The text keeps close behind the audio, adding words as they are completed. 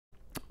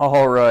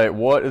Alright,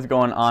 what is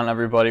going on,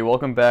 everybody?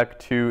 Welcome back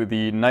to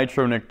the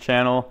Nitro Nick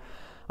channel.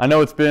 I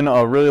know it's been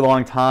a really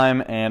long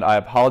time and I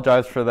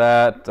apologize for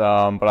that,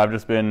 but I've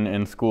just been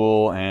in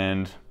school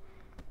and,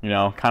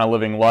 kind of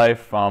living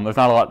life. There's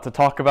not a lot to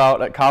talk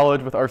about at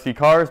college with RC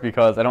cars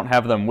because I don't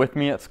have them with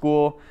me at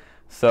school,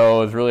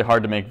 so it's really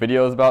hard to make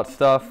videos about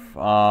stuff.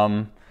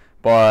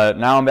 But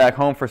now I'm back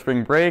home for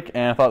spring break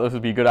and I thought this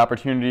would be a good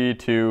opportunity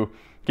to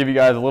give you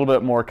guys a little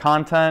bit more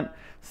content.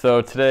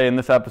 So today in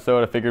this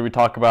episode I figured we'd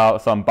talk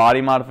about some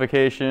body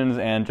modifications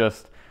and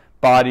just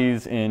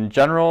bodies in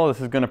general.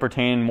 This is going to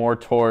pertain more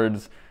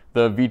towards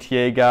the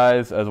VTA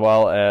guys as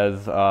well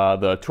as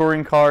the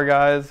touring car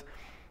guys,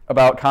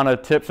 about kind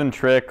of tips and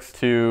tricks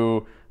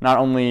to not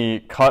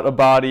only cut a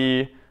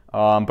body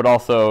but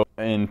also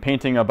in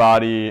painting a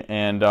body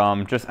and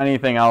just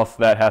anything else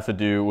that has to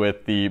do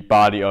with the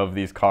body of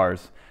these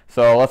cars.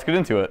 So let's get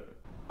into it.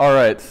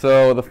 Alright,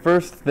 so the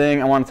first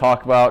thing I want to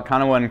talk about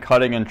kind of when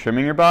cutting and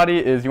trimming your body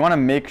is you want to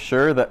make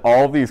sure that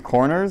all of these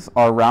corners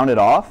are rounded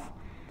off,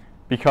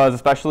 because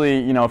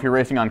especially if you're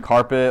racing on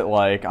carpet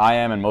like I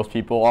am and most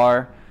people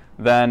are,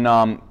 then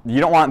you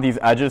don't want these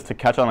edges to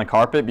catch on the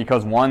carpet,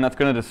 because one, that's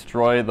going to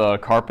destroy the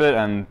carpet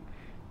and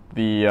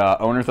the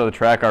owners of the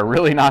track are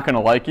really not going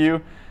to like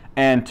you,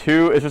 and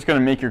two, it's just going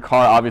to make your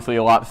car obviously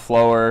a lot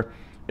slower.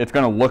 It's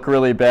going to look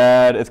really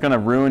bad, it's going to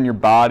ruin your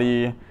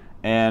body,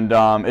 and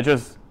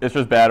it's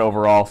just bad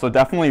overall. So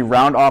definitely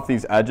round off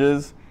these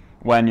edges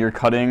when you're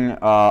cutting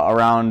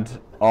around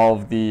all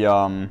of the,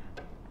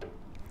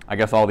 I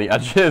guess all the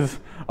edges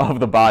of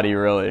the body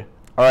really.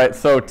 Alright,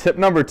 so tip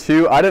number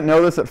 2, I didn't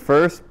know this at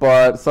first,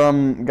 but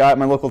some guy at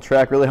my local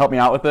track really helped me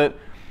out with it.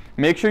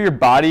 Make sure your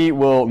body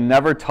will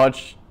never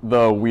touch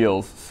the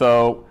wheels.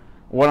 So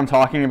what I'm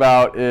talking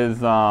about is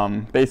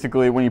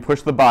basically when you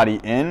push the body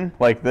in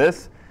like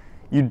this,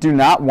 you do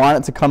not want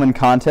it to come in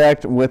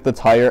contact with the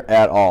tire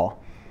at all.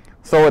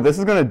 So what this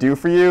is going to do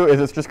for you is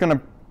it's just going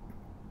to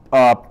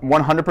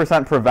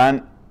 100%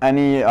 prevent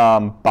any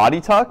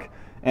body tuck.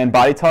 And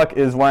body tuck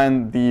is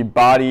when the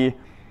body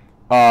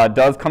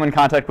does come in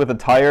contact with the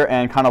tire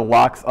and kind of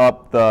locks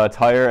up the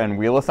tire and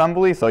wheel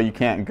assembly, so you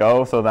can't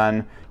go. So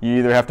then you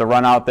either have to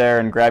run out there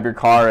and grab your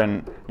car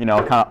and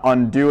kind of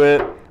undo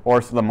it,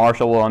 or so the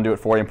marshal will undo it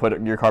for you and put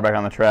your car back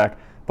on the track.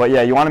 But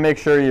yeah, you want to make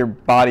sure your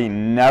body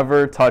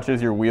never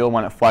touches your wheel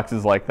when it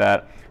flexes like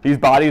that. These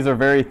bodies are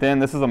very thin.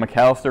 This is a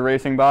McAllister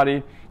racing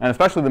body, and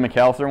especially the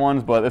McAllister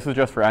ones, but this is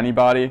just for any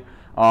body.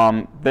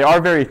 They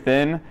are very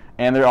thin,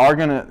 and there are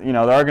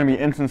gonna be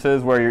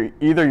instances where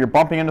you're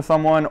bumping into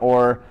someone,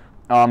 or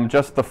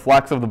just the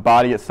flex of the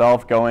body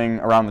itself going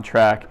around the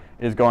track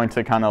is going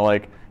to kind of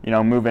like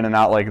move in and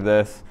out like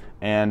this.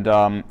 And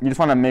you just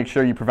want to make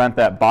sure you prevent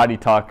that body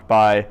tuck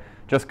by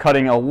just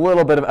cutting a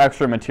little bit of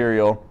extra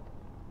material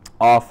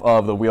off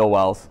of the wheel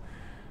wells.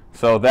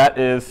 So that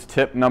is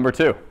tip number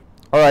 2.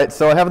 Alright,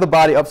 so I have the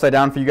body upside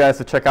down for you guys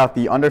to check out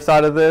the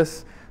underside of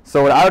this.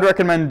 So what I would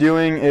recommend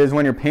doing is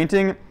when you're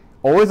painting,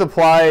 always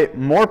apply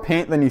more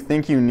paint than you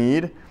think you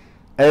need.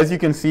 As you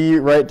can see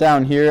right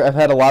down here, I've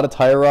had a lot of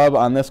tire rub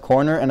on this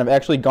corner and I've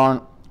actually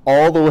gone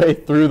all the way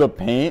through the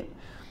paint.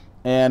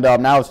 And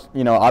now it's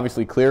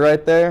obviously clear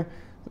right there.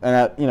 And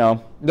that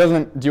it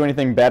doesn't do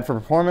anything bad for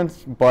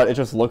performance, but it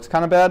just looks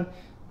kind of bad.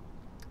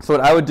 So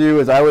what I would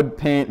do is I would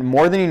paint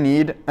more than you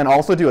need and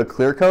also do a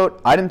clear coat.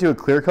 I didn't do a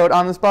clear coat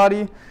on this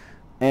body,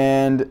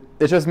 and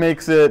it just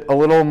makes it a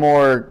little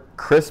more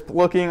crisp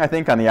looking, I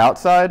think, on the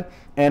outside,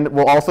 and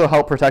will also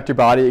help protect your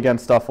body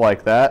against stuff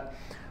like that.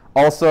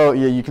 Also,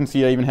 yeah, you can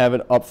see I even have it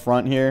up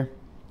front here.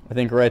 I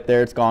think right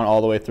there it's gone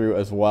all the way through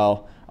as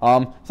well.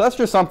 So that's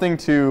just something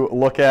to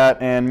look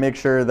at and make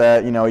sure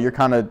that you're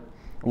kind of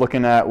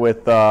looking at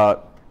with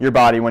your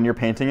body when you're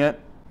painting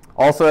it.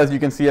 Also, as you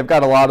can see, I've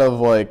got a lot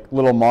of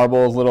little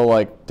marbles,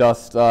 little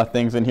dust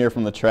things in here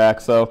from the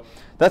track. So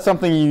that's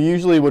something you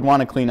usually would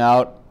want to clean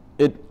out.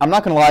 I'm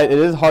not going to lie, it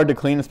is hard to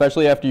clean,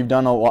 especially after you've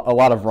done a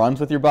lot of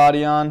runs with your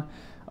body on.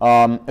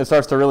 It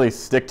starts to really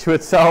stick to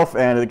itself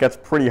and it gets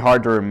pretty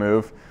hard to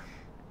remove.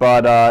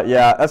 But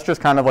yeah, that's just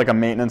kind of like a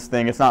maintenance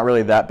thing. It's not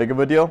really that big of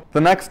a deal.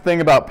 The next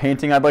thing about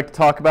painting I'd like to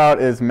talk about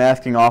is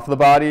masking off the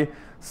body.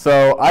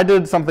 So I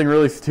did something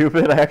really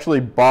stupid. I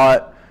actually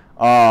bought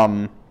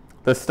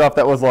this stuff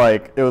that was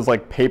it was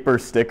like paper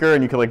sticker,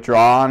 and you could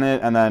draw on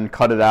it and then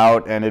cut it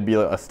out and it'd be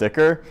a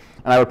sticker.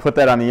 And I would put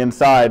that on the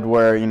inside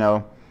where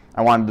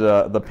I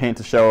wanted the paint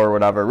to show or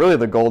whatever, really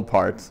the gold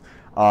parts.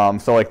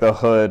 So like the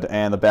hood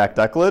and the back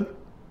deck lid.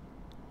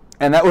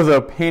 And that was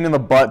a pain in the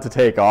butt to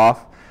take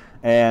off.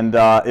 And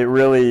it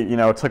really,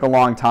 took a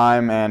long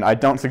time, and I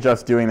don't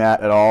suggest doing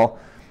that at all.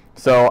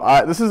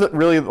 So this is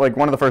really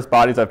one of the first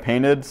bodies I've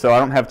painted, so I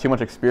don't have too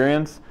much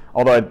experience,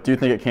 although I do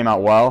think it came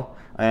out well.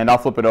 And I'll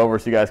flip it over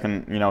so you guys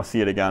can,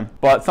 see it again.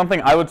 But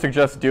something I would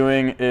suggest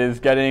doing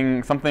is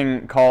getting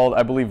something called,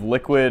 I believe,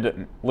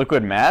 liquid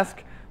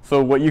mask.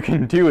 So what you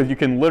can do is you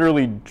can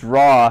literally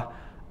draw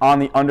on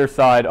the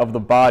underside of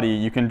the body.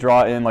 You can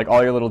draw in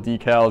all your little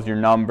decals, your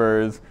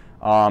numbers,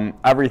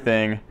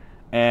 everything,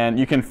 and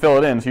you can fill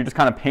it in. So you're just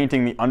kind of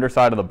painting the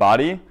underside of the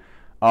body.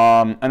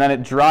 and then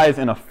it dries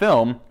in a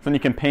film, so then you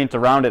can paint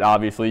around it.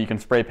 Obviously, you can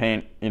spray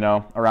paint,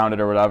 around it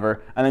or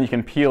whatever, and then you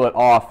can peel it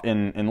off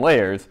in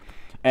layers,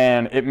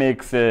 and it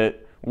makes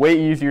it way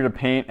easier to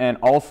paint and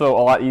also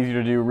a lot easier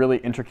to do really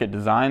intricate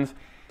designs.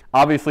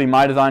 Obviously,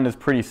 my design is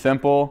pretty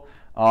simple,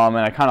 and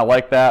I kind of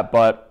like that,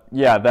 but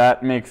yeah,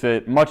 that makes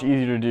it much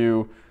easier to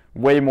do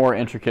way more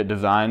intricate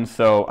designs.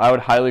 So I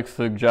would highly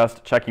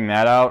suggest checking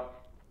that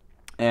out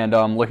and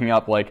looking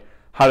up like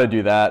how to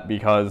do that,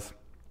 because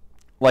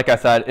like I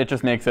said, it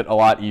just makes it a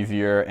lot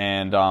easier,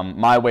 and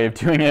my way of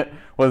doing it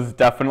was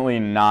definitely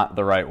not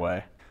the right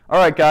way.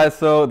 Alright guys,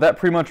 so that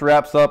pretty much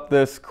wraps up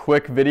this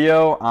quick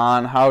video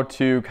on how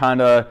to kind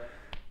of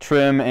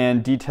trim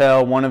and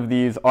detail one of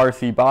these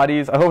RC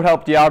bodies. I hope it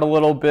helped you out a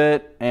little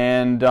bit,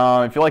 and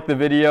if you liked the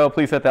video,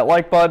 please hit that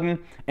like button,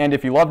 and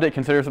if you loved it,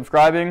 consider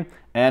subscribing,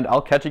 and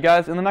I'll catch you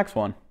guys in the next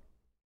one.